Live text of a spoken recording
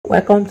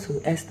Welcome to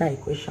Esther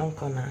Equation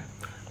Corner.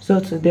 So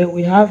today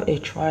we have a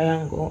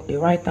triangle, a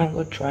right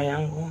angle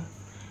triangle,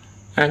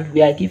 and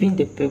we are given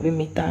the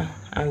perimeter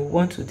and we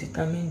want to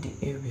determine the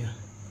area.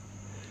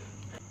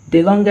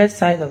 The longest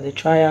side of the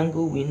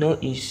triangle we know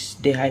is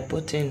the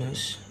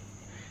hypothenuse,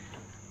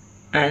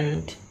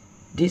 and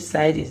this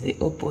side is the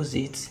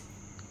opposite,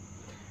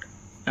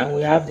 and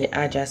we have the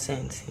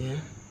adjacent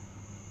here.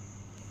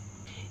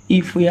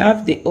 If we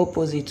have the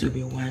opposite to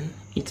be 1,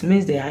 it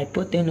means the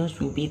hypotenuse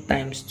will be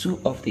times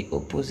 2 of the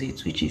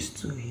opposite, which is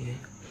 2 here.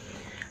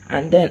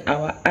 And then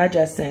our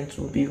adjacent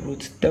will be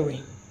root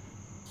 3.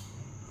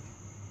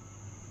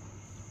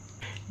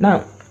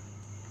 Now,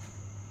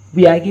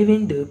 we are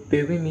given the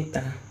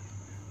perimeter,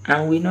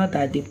 and we know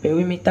that the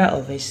perimeter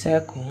of a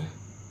circle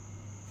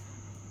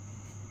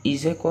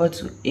is equal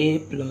to A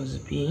plus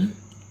B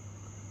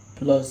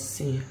plus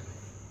C.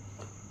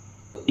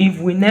 If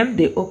we name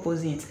the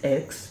opposite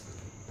X,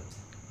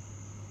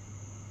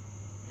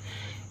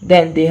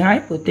 then the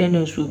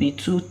hypotenuse will be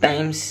 2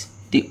 times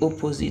the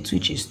opposite,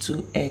 which is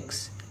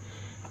 2x.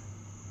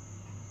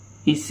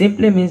 It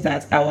simply means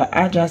that our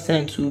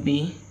adjacent will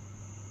be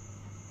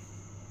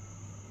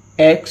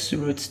x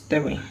root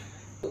 3.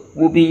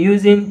 We'll be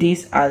using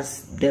this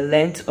as the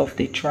length of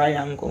the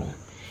triangle.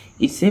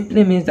 It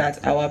simply means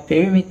that our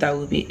perimeter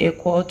will be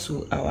equal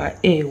to our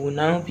A will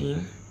now be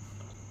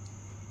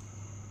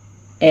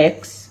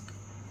x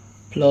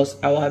plus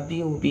our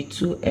B will be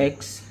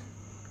 2x,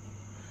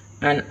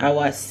 and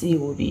our C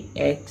will be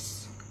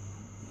x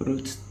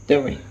root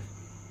 3.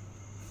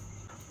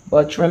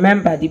 But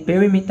remember, the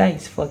perimeter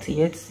is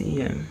 48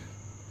 cm.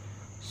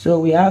 So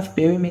we have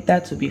perimeter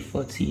to be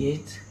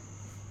 48,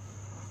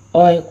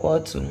 or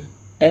equal to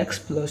x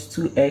plus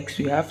 2x,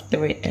 we have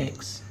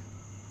 3x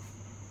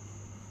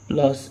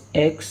plus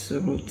x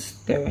root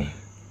 3.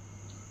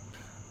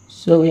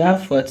 So we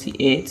have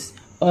 48,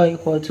 or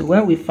equal to,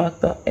 when we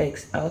factor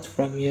x out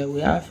from here, we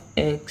have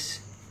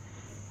x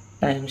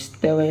times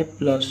 3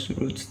 plus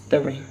root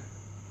 3.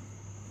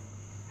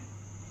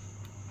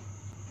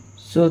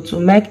 So to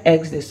make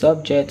x the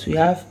subject, we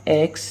have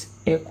x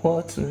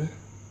equal to,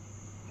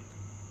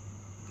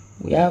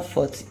 we have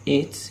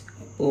 48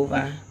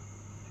 over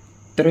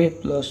 3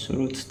 plus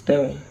root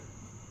 3.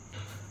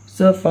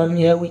 So from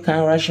here we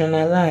can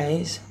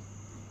rationalize.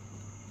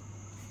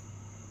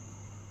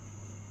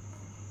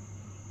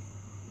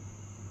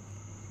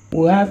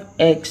 We have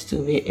x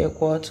to be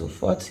equal to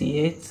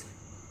 48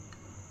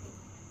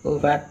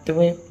 over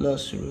 3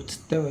 plus root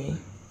 3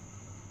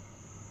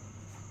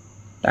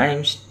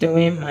 times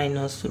 3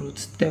 minus root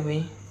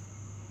 3,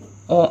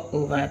 or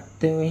over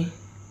 3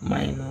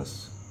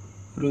 minus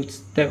root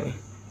 3.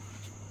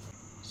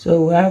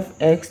 So we have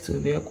x to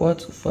be equal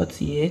to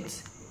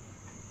 48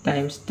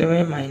 times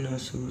 3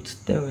 minus root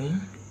 3,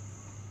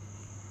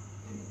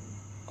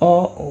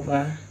 or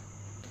over,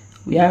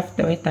 we have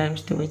 3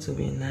 times 3 to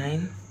be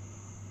 9,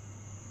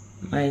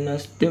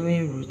 minus 3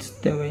 root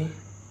 3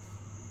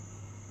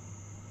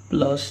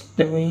 plus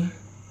 3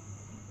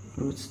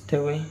 root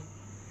 3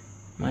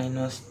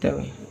 minus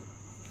 3.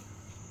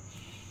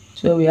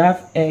 So we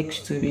have x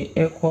to be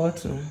equal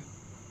to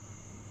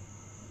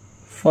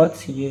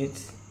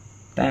 48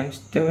 times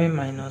 3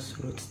 minus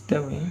root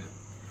 3.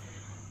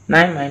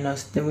 9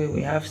 minus 3,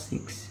 we have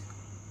 6.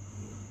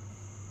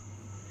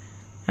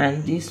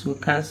 And this will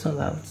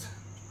cancel out.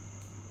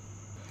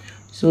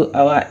 So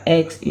our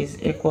x is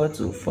equal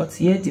to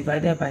 48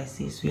 divided by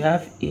 6. We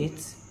have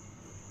 8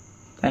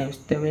 times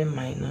 3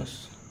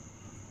 minus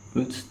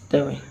root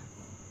 3.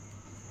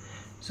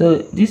 So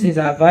this is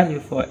our value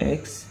for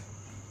x,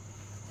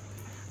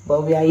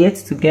 but we are yet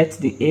to get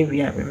the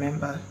area,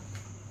 remember.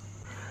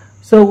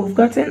 So we've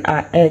gotten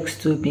our x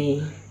to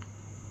be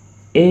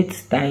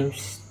 8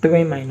 times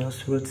 3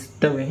 minus root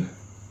 3.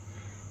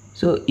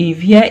 So if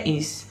here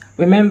is,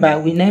 remember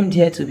we named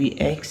here to be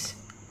x,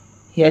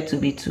 here to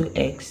be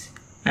 2x,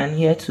 and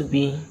here to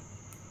be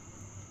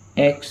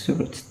x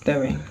root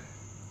 3.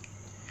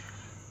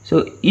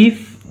 So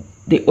if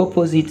the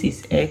opposite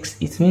is x,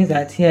 it means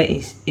that here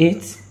is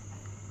 8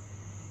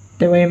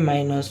 3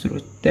 minus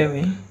root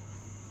 3,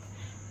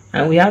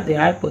 and we have the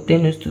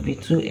hypotenuse to be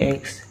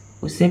 2x.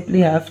 We simply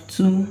have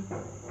 2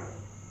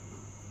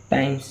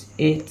 times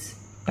 8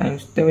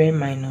 times 3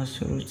 minus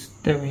root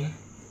 3,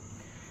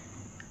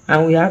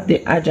 and we have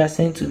the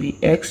adjacent to be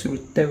x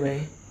root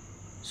 3.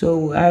 So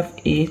we have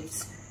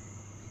 8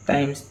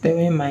 times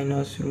 3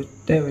 minus root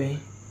 3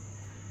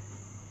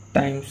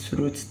 times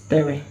root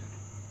 3.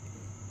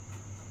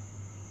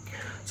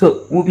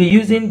 So we'll be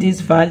using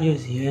these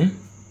values here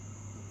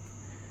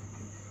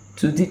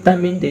to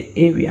determine the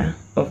area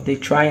of the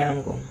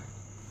triangle.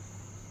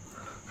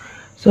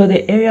 So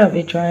the area of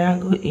a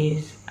triangle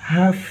is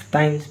half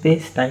times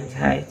base times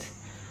height.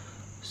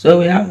 So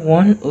we have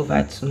 1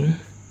 over 2.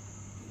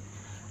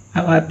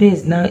 Our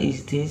base now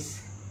is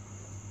this,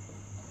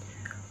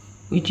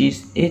 which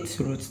is 8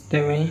 root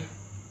 3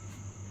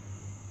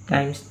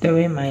 times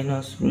 3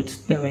 minus root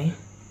 3.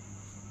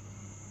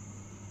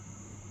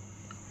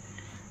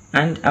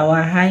 And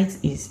our height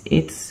is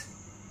 8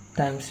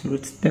 times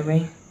root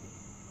 3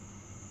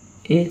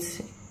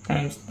 8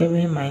 times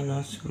 3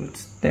 minus root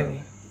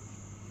 3.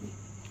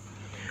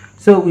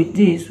 So with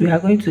this, we are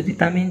going to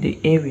determine the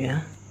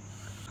area.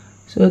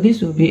 So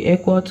this will be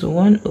equal to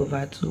 1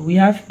 over 2. We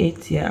have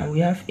 8 here and we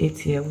have 8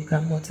 here. We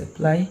can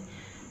multiply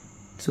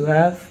to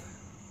have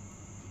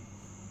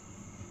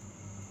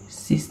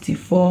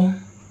 64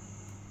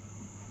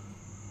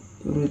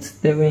 root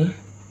 3.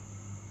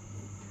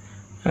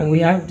 And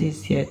we have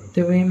this here,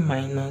 3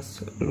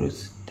 minus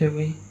root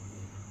 3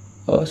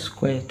 all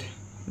squared.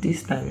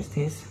 This times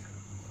this.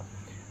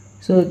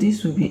 So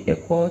this will be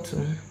equal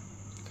to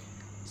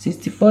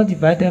 64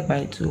 divided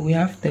by 2. We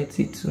have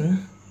 32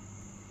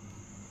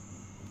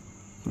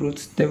 root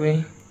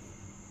 3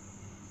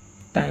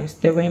 times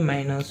 3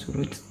 minus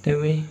root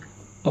 3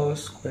 all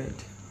squared.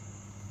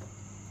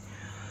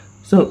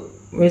 So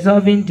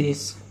resolving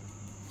this,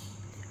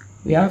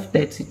 we have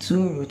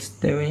 32 root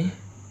 3,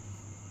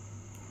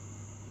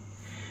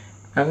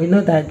 and we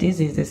know that this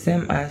is the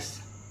same as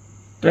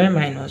 3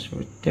 minus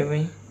root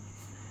 3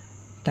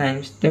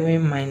 times 3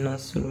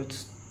 minus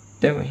root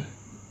 3.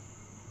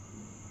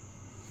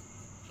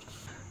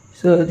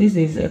 So this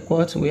is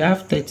equal to, we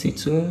have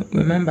 32.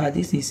 Remember,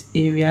 this is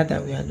area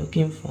that we are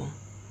looking for.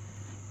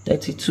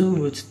 32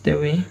 root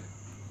 3.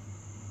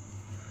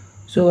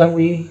 So when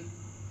we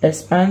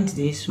expand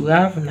this, we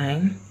have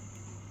 9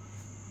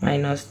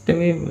 minus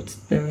 3 root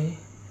 3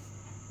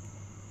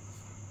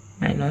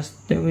 minus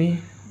 3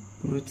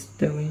 root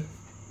 3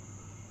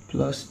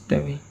 plus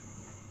 3.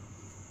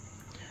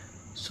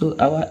 So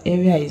our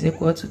area is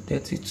equal to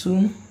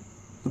 32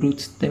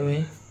 root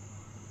 3.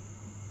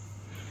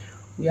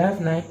 We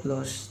have 9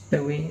 plus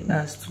 3,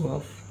 that's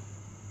 12.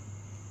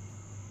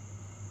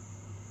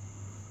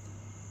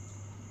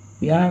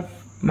 We have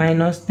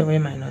minus 3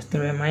 minus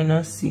 3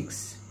 minus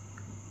 6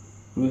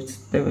 root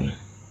 3.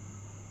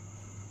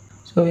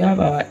 So we have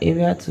our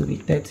area to be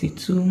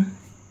 32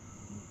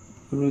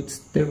 root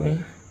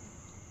 3.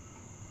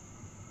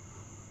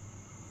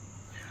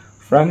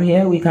 From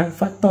here we can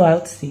factor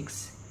out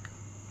 6.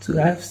 To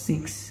have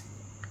 6,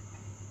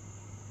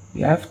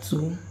 we have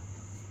 2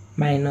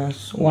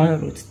 minus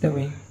 1 root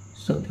 3.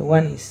 So the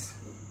 1 is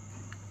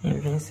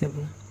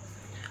invincible.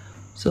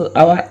 So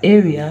our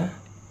area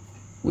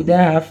would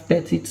then have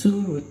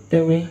 32 root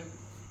 3.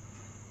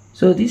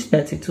 So this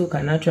 32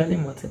 can actually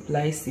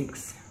multiply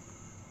 6.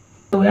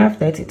 So we have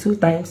 32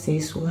 times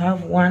 6, we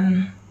have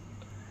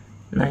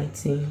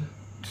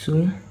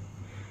 192.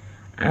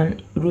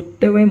 And root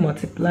 3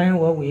 multiplying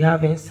what we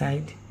have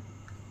inside,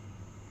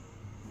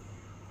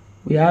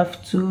 we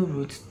have 2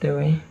 root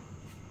 3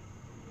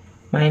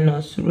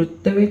 minus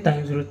root 3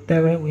 times root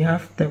 3, we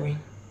have 3.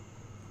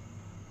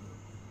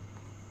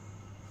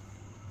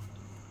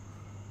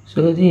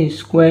 So this is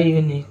square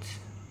unit.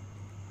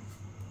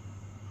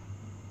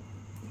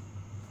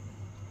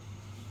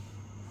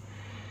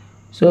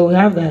 So we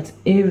have that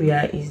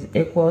area is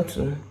equal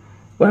to,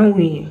 when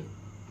we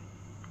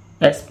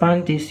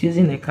expand this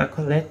using a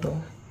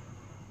calculator,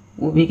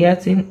 we'll be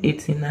getting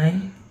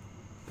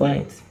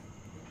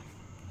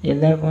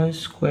 89.11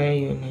 square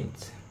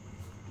units.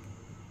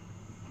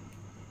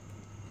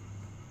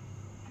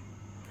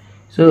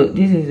 So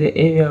this is the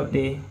area of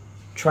the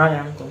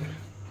triangle.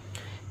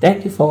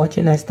 Thank you for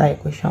watching Esther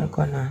Equation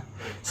Corner.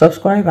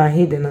 Subscribe and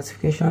hit the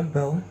notification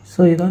bell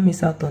so you don't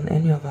miss out on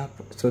any of our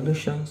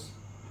solutions.